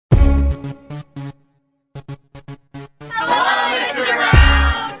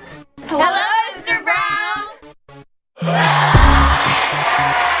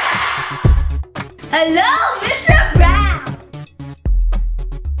Hello, Mr. Brown.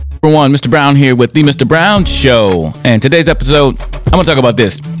 Everyone, Mr. Brown here with the Mr. Brown Show. And today's episode, I'm going to talk about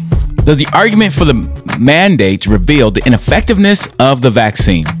this. Does the argument for the mandates reveal the ineffectiveness of the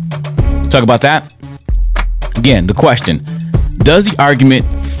vaccine? Talk about that. Again, the question, does the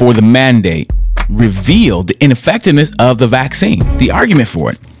argument for the mandate reveal the ineffectiveness of the vaccine? The argument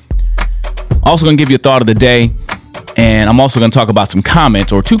for it. Also going to give you a thought of the day. And I'm also going to talk about some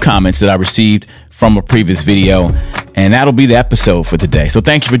comments or two comments that I received from a previous video. And that'll be the episode for today. So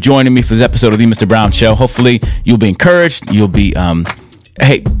thank you for joining me for this episode of the Mr. Brown Show. Hopefully you'll be encouraged. You'll be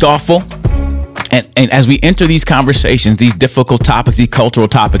thoughtful. And as we enter these conversations, these difficult topics, these cultural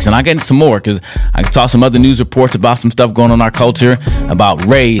topics, and I get into some more because I saw some other news reports about some stuff going on in our culture, about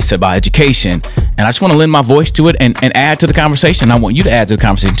race, about education. And I just want to lend my voice to it and add to the conversation. I want you to add to the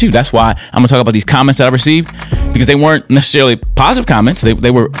conversation too. That's why I'm going to talk about these comments that I received, because they weren't necessarily positive comments.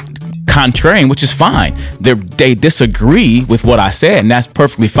 They were contrarian, which is fine. They disagree with what I said, and that's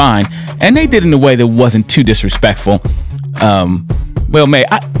perfectly fine. And they did it in a way that wasn't too disrespectful. I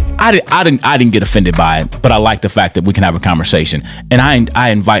didn't get offended by it, but I like the fact that we can have a conversation. And I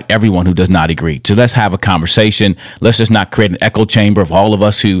invite everyone who does not agree to let's have a conversation. Let's just not create an echo chamber of all of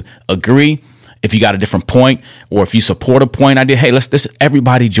us who agree. If you got a different point, or if you support a point I did, hey, let's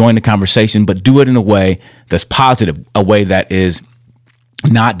everybody join the conversation, but do it in a way that's positive, a way that is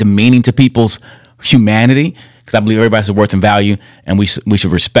not demeaning to people's humanity. Because I believe everybody has a worth and value, and we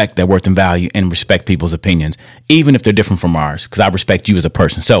should respect their worth and value and respect people's opinions, even if they're different from ours, because I respect you as a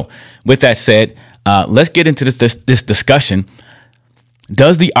person. So with that said, let's get into this discussion.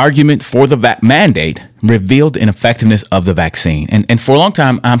 Does the argument for the mandate reveal the ineffectiveness of the vaccine? And for a long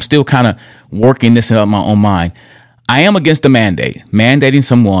time, I'm still kind of working this in my own mind. I am against the mandate, mandating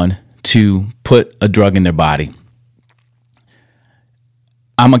someone to put a drug in their body.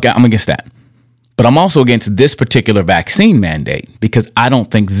 I'm against that. But I'm also against this particular vaccine mandate because I don't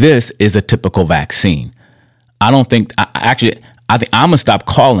think this is a typical vaccine. I think I'm going to stop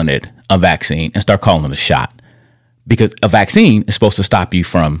calling it a vaccine and start calling it a shot, because a vaccine is supposed to stop you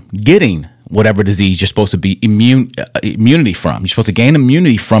from getting whatever disease you're supposed to be immunity from. You're supposed to gain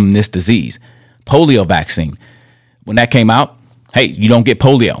immunity from this disease. Polio vaccine. When that came out, hey, you don't get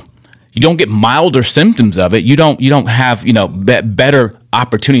polio. You don't get milder symptoms of it. You don't have, better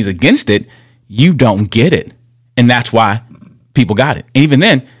opportunities against it. You don't get it. And that's why people got it. And even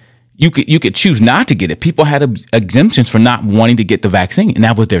then, you could choose not to get it. People had exemptions for not wanting to get the vaccine, and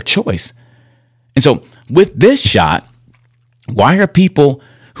that was their choice. And so with this shot, why are people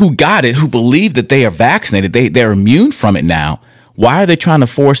who got it, who believe that they are vaccinated, they're immune from it now, why are they trying to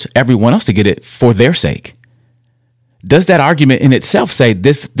force everyone else to get it for their sake? Does that argument in itself say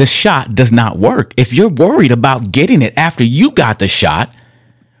this shot does not work? If you're worried about getting it after you got the shot,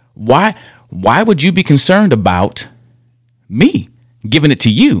 why would you be concerned about me giving it to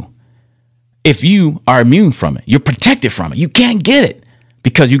you if you are immune from it? You're protected from it. You can't get it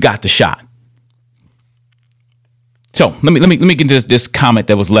because you got the shot. So let me get into this comment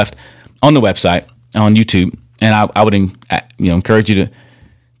that was left on the website on YouTube, and I would encourage you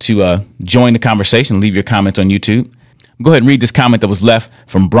to join the conversation. Leave your comments on YouTube. Go ahead and read this comment that was left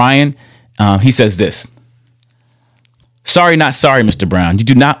from Brian. He says this. Sorry, not sorry, Mr. Brown. You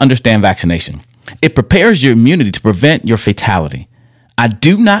do not understand vaccination. It prepares your immunity to prevent your fatality. I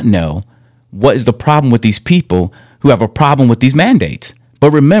do not know what is the problem with these people who have a problem with these mandates.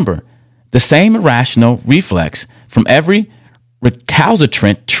 But remember, the same irrational reflex from every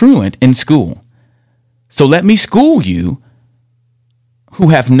recalcitrant truant in school. So let me school you who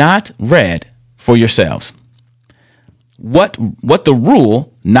have not read for yourselves. What the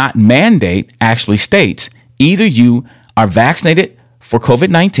rule, not mandate, actually states: either you are vaccinated for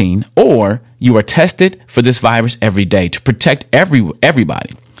COVID-19 or you are tested for this virus every day to protect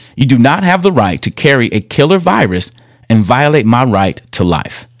everybody. You do not have the right to carry a killer virus and violate my right to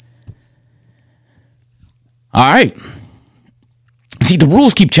life. All right. See, the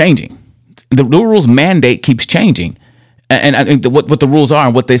rules keep changing. The rules mandate keeps changing. And what the rules are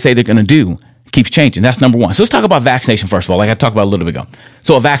and what they say they're going to do keeps changing. That's number one. So let's talk about vaccination first of all, like I talked about a little bit ago.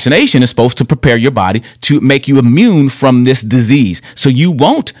 So a vaccination is supposed to prepare your body to make you immune from this disease, so you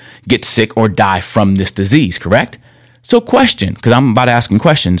won't get sick or die from this disease, correct? So question, because I'm about asking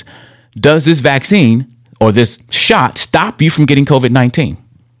questions, does this vaccine or this shot stop you from getting COVID-19?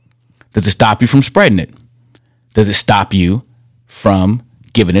 Does it stop you from spreading it? Does it stop you from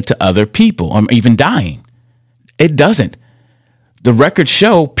giving it to other people or even dying? It doesn't. The records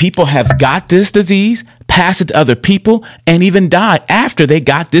show people have got this disease, passed it to other people, and even died after they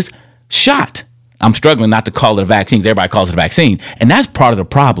got this shot. I'm struggling not to call it a vaccine. Everybody calls it a vaccine. And that's part of the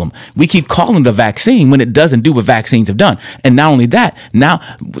problem. We keep calling it a vaccine when it doesn't do what vaccines have done. And not only that, now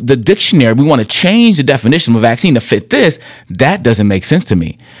the dictionary, we want to change the definition of a vaccine to fit this. That doesn't make sense to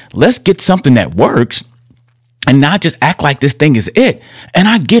me. Let's get something that works and not just act like this thing is it. And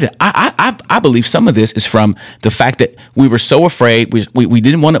I get it. I believe some of this is from the fact that we were so afraid. We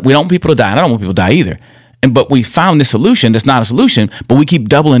didn't want to, we don't want people to die. And I don't want people to die either. But we found this solution that's not a solution, but we keep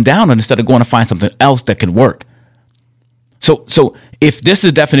doubling down on it instead of going to find something else that can work. So if this is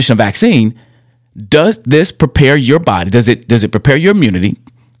the definition of vaccine, does this prepare your body? Does it prepare your immunity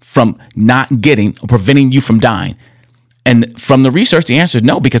from not getting or preventing you from dying? And from the research, the answer is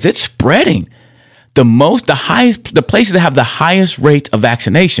no, because it's spreading. The places that have the highest rates of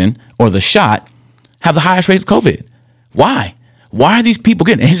vaccination or the shot have the highest rates of COVID. Why? Why are these people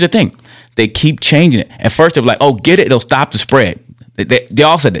getting it? And here's the thing. They keep changing it. At first, they were like, oh, get it, it'll stop the spread. They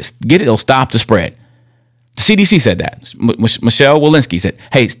all said this. Get it, it'll stop the spread. The CDC said that. Michelle Walensky said,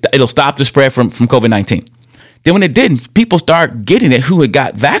 hey, it'll stop the spread from COVID-19. Then when it didn't, people start getting it who had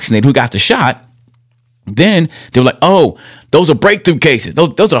got vaccinated, who got the shot. Then they were like, oh, those are breakthrough cases.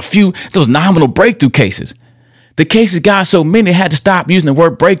 Those are those nominal breakthrough cases. The cases got so many, they had to stop using the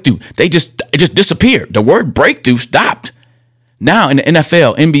word breakthrough. It just disappeared. The word breakthrough stopped. Now in the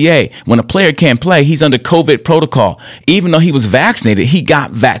NFL, NBA, when a player can't play, he's under COVID protocol. Even though he was vaccinated, he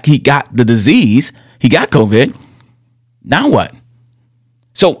got the disease, he got COVID. Now what?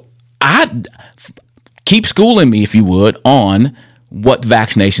 So I keep schooling me, if you would, on what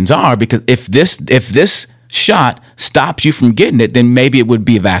vaccinations are, because if this shot stops you from getting it, then maybe it would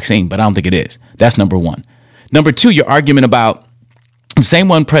be a vaccine, but I don't think it is. That's number one. Number two, your argument about the same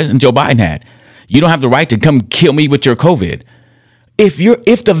one President Joe Biden had. You don't have the right to come kill me with your COVID.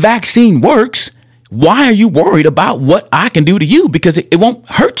 If the vaccine works, why are you worried about what I can do to you? Because it won't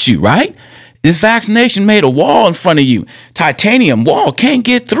hurt you, right? This vaccination made a wall in front of you. Titanium wall, can't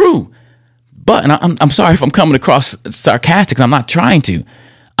get through. But, and I'm sorry if I'm coming across sarcastic, I'm not trying to.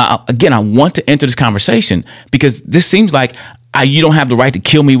 Again, I want to enter this conversation because this seems like you don't have the right to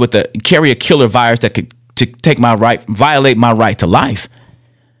kill me carry a killer virus that could take my right, violate my right to life.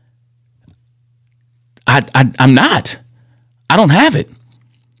 I'm not. I don't have it.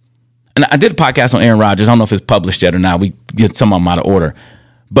 And I did a podcast on Aaron Rodgers. I don't know if it's published yet or not. We get some of them out of order.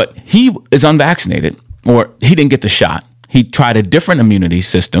 But he is unvaccinated, or he didn't get the shot. He tried a different immunity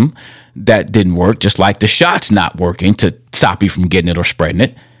system that didn't work, just like the shot's not working to stop you from getting it or spreading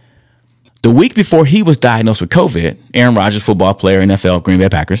it. The week before he was diagnosed with COVID, Aaron Rodgers, football player, NFL, Green Bay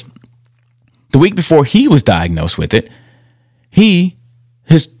Packers, the week before he was diagnosed with it, his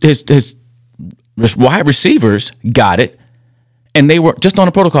wide receivers got it. And they were just on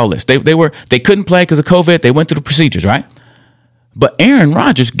a protocol list. They couldn't play because of COVID. They went through the procedures, right? But Aaron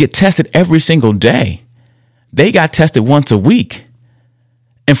Rodgers get tested every single day. They got tested once a week.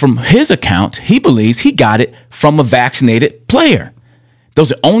 And from his account, he believes he got it from a vaccinated player.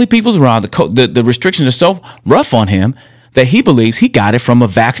 Those are the only people around. The restrictions are so rough on him that he believes he got it from a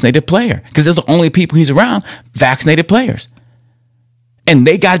vaccinated player, because those are the only people he's around, vaccinated players. And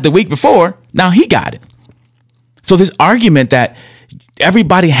they got it the week before. Now he got it. So this argument that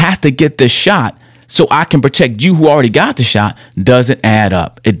everybody has to get this shot so I can protect you who already got the shot doesn't add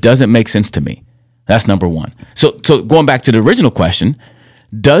up. It doesn't make sense to me. That's number one. So going back to the original question,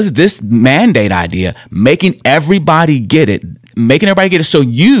 does this mandate idea, making everybody get it so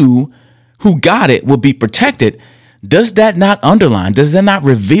you who got it will be protected, does that not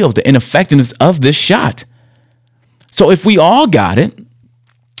reveal the ineffectiveness of this shot? So if we all got it,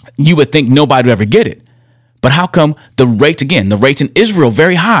 you would think nobody would ever get it. But how come the rates in Israel,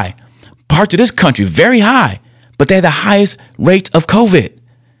 very high. Parts of this country, very high. But they're the highest rates of COVID.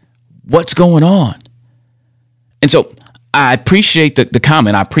 What's going on? And so I appreciate the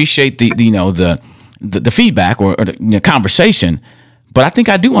comment. I appreciate the feedback or the conversation. But I think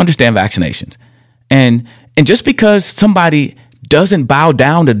I do understand vaccinations. And just because somebody doesn't bow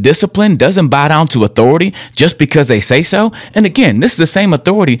down to discipline, doesn't bow down to authority just because they say so. And again, this is the same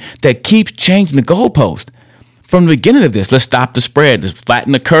authority that keeps changing the goalpost. From the beginning of this, let's stop the spread, let's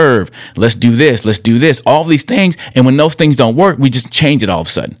flatten the curve, let's do this, all these things. And when those things don't work, we just change it all of a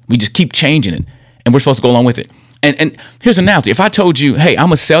sudden. We just keep changing it. And we're supposed to go along with it. And here's an analogy. If I told you, hey, I'm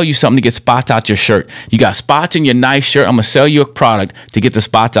going to sell you something to get spots out your shirt. You got spots in your nice shirt. I'm going to sell you a product to get the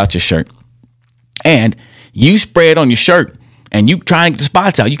spots out your shirt. And you spray it on your shirt and you try and get the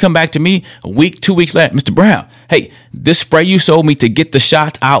spots out. You come back to me a week, 2 weeks later, Mr. Brown, hey, this spray you sold me to get the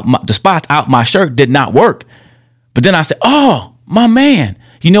spots out my shirt did not work. But then I said, oh, my man,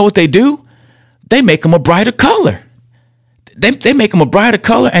 you know what they do? They make them a brighter color. they make them a brighter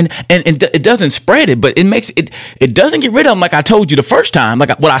color, and it doesn't spread it, but it doesn't get rid of them like I told you the first time, like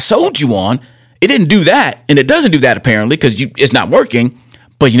what I sold you on. It didn't do that, and it doesn't do that apparently because it's not working.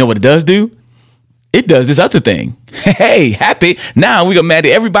 But you know what it does do? It does this other thing. Hey, happy. Now we gonna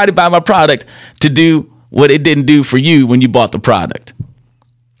mandate everybody buy my product to do what it didn't do for you when you bought the product.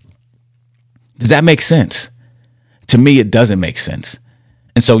 Does that make sense? To me, it doesn't make sense.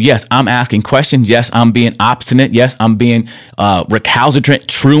 And so, yes, I'm asking questions. Yes, I'm being obstinate. Yes, I'm being recalcitrant,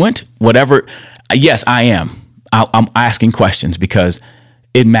 truant, whatever. Yes, I am. I'm asking questions because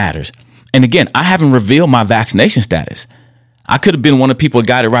it matters. And again, I haven't revealed my vaccination status. I could have been one of the people that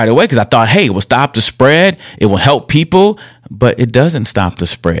got it right away because I thought, hey, it will stop the spread. It will help people, but it doesn't stop the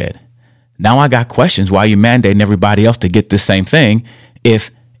spread. Now I got questions. Why are you mandating everybody else to get this same thing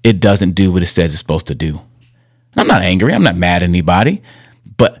if it doesn't do what it says it's supposed to do? I'm not angry. I'm not mad at anybody.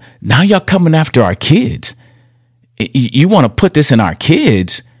 But now y'all coming after our kids. You want to put this in our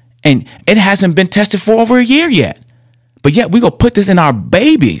kids, and it hasn't been tested for over a year yet. But yet we go put this in our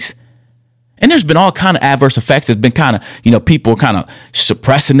babies. And there's been all kind of adverse effects. There's been kind of, people kind of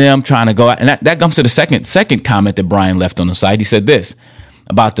suppressing them, trying to go out. And that comes to the second comment that Brian left on the site. He said this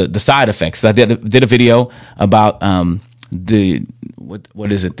about the side effects. I did a video about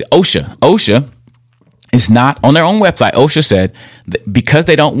what is it? The OSHA. OSHA is not on their own website. OSHA said that because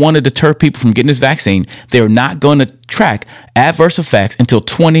they don't want to deter people from getting this vaccine, they're not going to track adverse effects until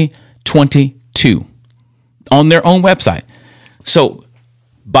 2022 on their own website. So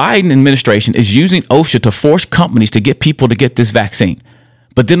Biden administration is using OSHA to force companies to get people to get this vaccine.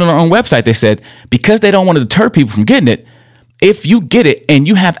 But then on their own website, they said, because they don't want to deter people from getting it, if you get it and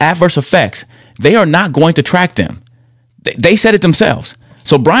you have adverse effects, they are not going to track them. They said it themselves.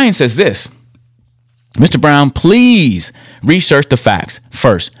 So Brian says this, Mr. Brown, please research the facts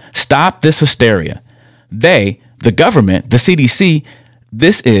first. Stop this hysteria. They, the government, the CDC,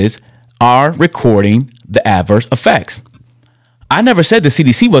 are recording the adverse effects. I never said the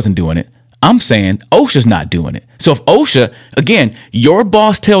CDC wasn't doing it. I'm saying OSHA's not doing it. So if OSHA, again, your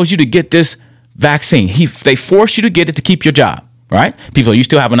boss tells you to get this vaccine, they force you to get it to keep your job, right? People, you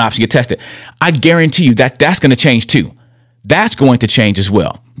still have an option to get tested. I guarantee you that's going to change too. That's going to change as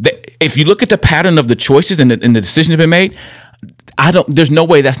well. If you look at the pattern of the choices and the decisions that have been made, there's no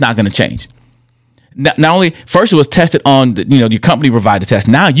way that's not going to change. Not only, first it was tested on, your company provided the test.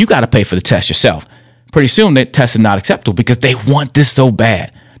 Now you got to pay for the test yourself. Pretty soon that test is not acceptable because they want this so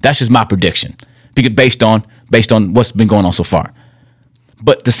bad. That's just my prediction, because based on what's been going on so far.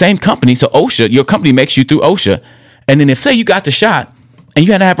 But the same company, so OSHA, your company makes you through OSHA, and then if say you got the shot and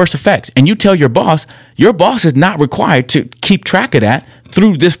you had adverse effects, and you tell your boss is not required to keep track of that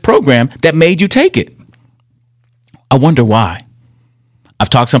through this program that made you take it. I wonder why. I've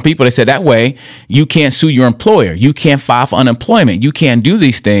talked to some people that said that way you can't sue your employer. You can't file for unemployment. You can't do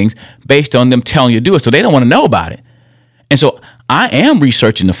these things based on them telling you to do it. So they don't want to know about it. And so I am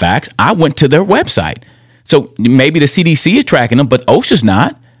researching the facts. I went to their website. So maybe the CDC is tracking them, but OSHA's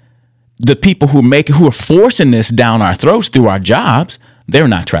not. The people who are forcing this down our throats through our jobs, they're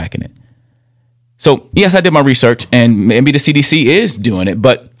not tracking it. So yes, I did my research, and maybe the CDC is doing it,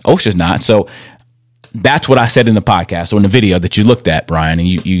 but OSHA's not. So that's what I said in the podcast or in the video that you looked at, Brian, and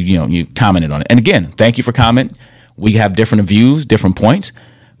you commented on it. And again, thank you for commenting. We have different views, different points,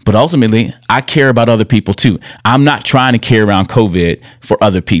 but ultimately, I care about other people too. I'm not trying to carry around COVID for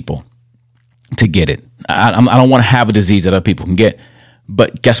other people to get it. I don't want to have a disease that other people can get.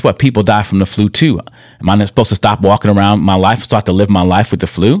 But guess what? People die from the flu too. Am I not supposed to stop walking around my life, start to live my life with the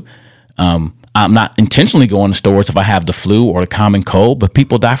flu? I'm not intentionally going to stores if I have the flu or a common cold, but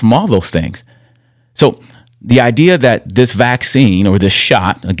people die from all those things. So the idea that this vaccine or this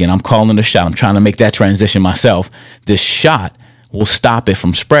shot, again, I'm calling it a shot. I'm trying to make that transition myself. This shot will stop it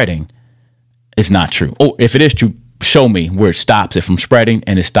from spreading is not true. Or if it is true, show me where it stops it from spreading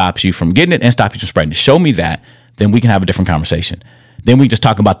and it stops you from getting it and stops you from spreading it. Show me that, then we can have a different conversation. Then we just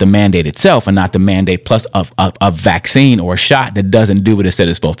talk about the mandate itself and not the mandate plus a vaccine or a shot that doesn't do what it said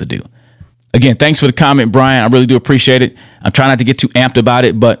it's supposed to do. Again, thanks for the comment, Brian. I really do appreciate it. I'm trying not to get too amped about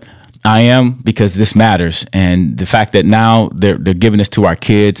it, but I am, because this matters. And the fact that now they're giving this to our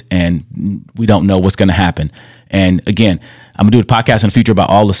kids and we don't know what's going to happen. And again, I'm going to do a podcast in the future about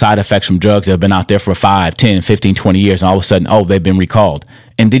all the side effects from drugs that have been out there for 5, 10, 15, 20 years. And all of a sudden, they've been recalled.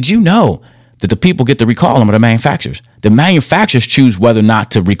 And did you know that the people get to recall them are the manufacturers? The manufacturers choose whether or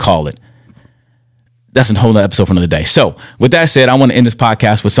not to recall it. That's a whole other episode for another day. So with that said, I want to end this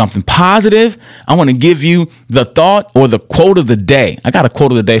podcast with something positive. I want to give you the thought or the quote of the day. I got a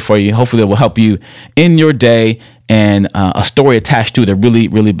quote of the day for you. Hopefully it will help you in your day and a story attached to it that really,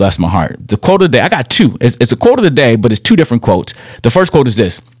 really blessed my heart. The quote of the day, I got two. It's a quote of the day, but it's two different quotes. The first quote is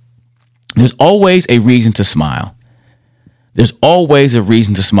this: there's always a reason to smile. There's always a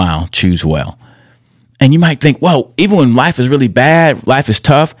reason to smile. Choose well. And you might think, well, even when life is really bad, life is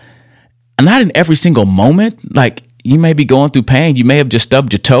tough, not in every single moment. Like, you may be going through pain. You may have just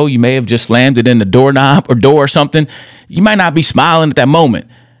stubbed your toe. You may have just slammed it in the doorknob or door or something. You might not be smiling at that moment.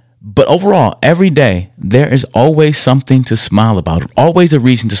 But overall, every day, there is always something to smile about. Always a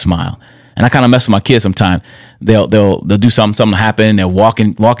reason to smile. And I kind of mess with my kids sometimes. They'll do something happen. They'll walk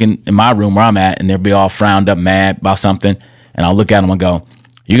in my room where I'm at, and they'll be all frowned up, mad about something. And I'll look at them and go,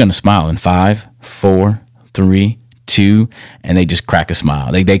 "You're going to smile in 5, 4, 3, 2," and they just crack a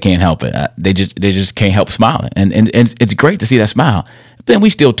smile. They can't help it. They just can't help smiling. And it's great to see that smile. Then we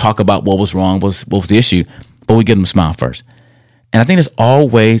still talk about what was wrong, what was the issue, but we give them a smile first. And I think there's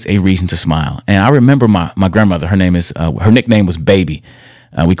always a reason to smile. And I remember my grandmother, her nickname was Baby.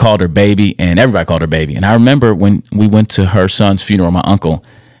 We called her Baby, and everybody called her Baby. And I remember when we went to her son's funeral, my uncle,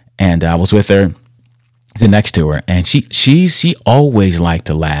 and I was with her, sitting next to her, and she always liked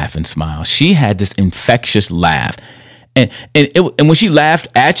to laugh and smile. She had this infectious laugh. And when she laughed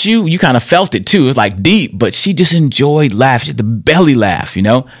at you, you kind of felt it too. It was like deep, but she just enjoyed laughing. She had the belly laugh, you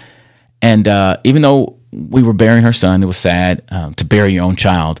know? And even though we were burying her son, it was sad to bury your own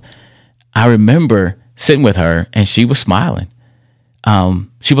child. I remember sitting with her, and she was smiling.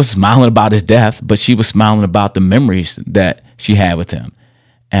 She was smiling about his death, but she was smiling about the memories that she had with him.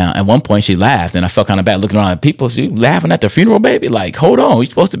 At one point, she laughed, and I felt kind of bad looking around at people. She laughing at their funeral, baby? Like, hold on, you're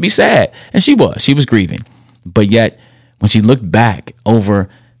supposed to be sad. And she was grieving. But yet, when she looked back over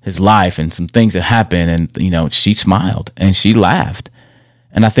his life and some things that happened, and, she smiled and she laughed.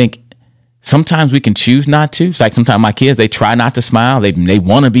 And I think sometimes we can choose not to. It's like sometimes my kids, they try not to smile. They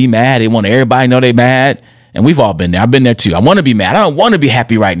want to be mad. They want everybody to know they're mad. And we've all been there. I've been there too. I want to be mad. I don't want to be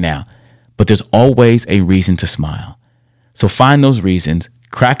happy right now. But there's always a reason to smile. So find those reasons.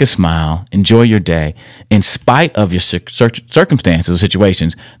 Crack a smile, enjoy your day. In spite of your circumstances or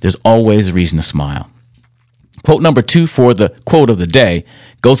situations, there's always a reason to smile. Quote number 2 for the quote of the day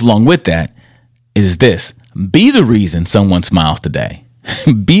goes along with that is this: be the reason someone smiles today.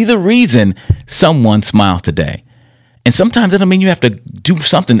 Be the reason someone smiles today. And sometimes that doesn't mean you have to do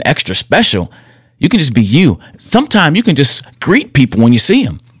something extra special. You can just be you. Sometimes you can just greet people when you see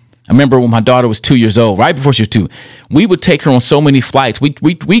them. I remember when my daughter was 2 years old, right before she was 2, we would take her on so many flights.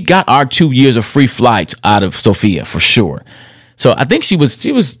 We got our 2 years of free flights out of Sophia for sure. So I think she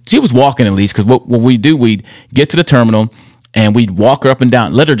was walking at least, because what we do, we'd get to the terminal and we'd walk her up and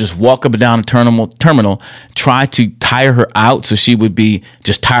down, let her just walk up and down the terminal, try to tire her out so she would be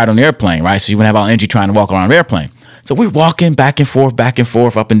just tired on the airplane, right? So she wouldn't have all energy trying to walk around the airplane. So we're walking back and forth,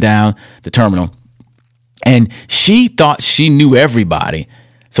 up and down the terminal. And she thought she knew everybody.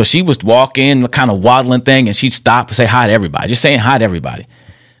 So she was walking, kind of waddling thing, and she'd stop and say hi to everybody, just saying hi to everybody.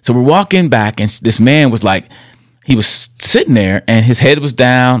 So we're walking back, and this man was like, he was sitting there, and his head was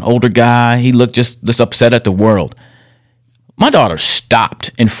down, older guy. He looked just upset at the world. My daughter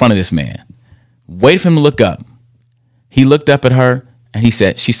stopped in front of this man, waited for him to look up. He looked up at her, and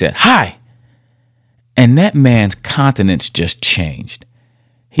she said, "Hi." And that man's countenance just changed.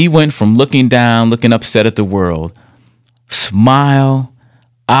 He went from looking down, looking upset at the world, smile,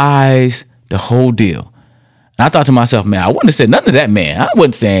 eyes, the whole deal. And I thought to myself, man, I wouldn't have said nothing to that man. I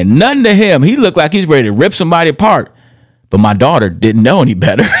wasn't saying nothing to him. He looked like he's ready to rip somebody apart. But my daughter didn't know any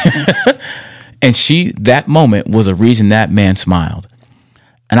better. And that moment was a reason that man smiled.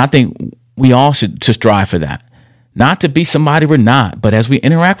 And I think we all should strive for that. Not to be somebody we're not, but as we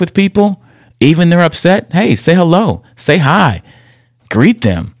interact with people, even they're upset, hey, say hello, say hi, greet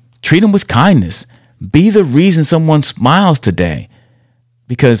them, treat them with kindness. Be the reason someone smiles today.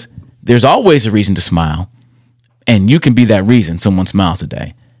 Because there's always a reason to smile, and you can be that reason someone smiles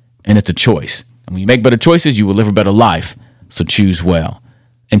today. And it's a choice. And when you make better choices, you will live a better life. So choose well,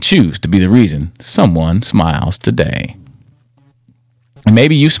 and choose to be the reason someone smiles today. And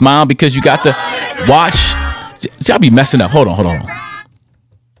maybe you smile because you got to watch. See, I'll be messing up. Hold on.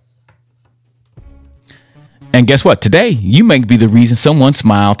 And guess what? Today, you may be the reason someone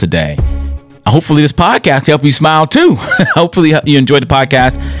smiled today. Hopefully this podcast helped you smile too. Hopefully you enjoyed the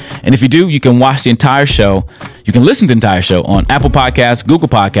podcast. And if you do, you can watch the entire show. You can listen to the entire show on Apple Podcasts, Google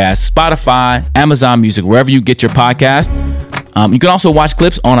Podcasts, Spotify, Amazon Music, wherever you get your podcast. You can also watch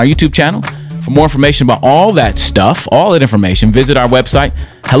clips on our YouTube channel. For more information about all that stuff, all that information, visit our website,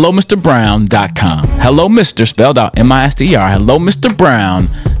 HelloMrBrown.com. Hello, Mr. spelled out MISTER,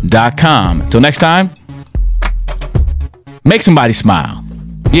 HelloMrBrown.com. Until next time, make somebody smile.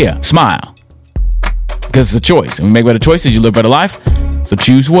 Yeah, smile. Because it's a choice. And we make better choices, you live a better life. So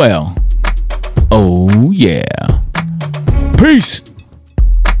choose well. Oh, yeah. Peace.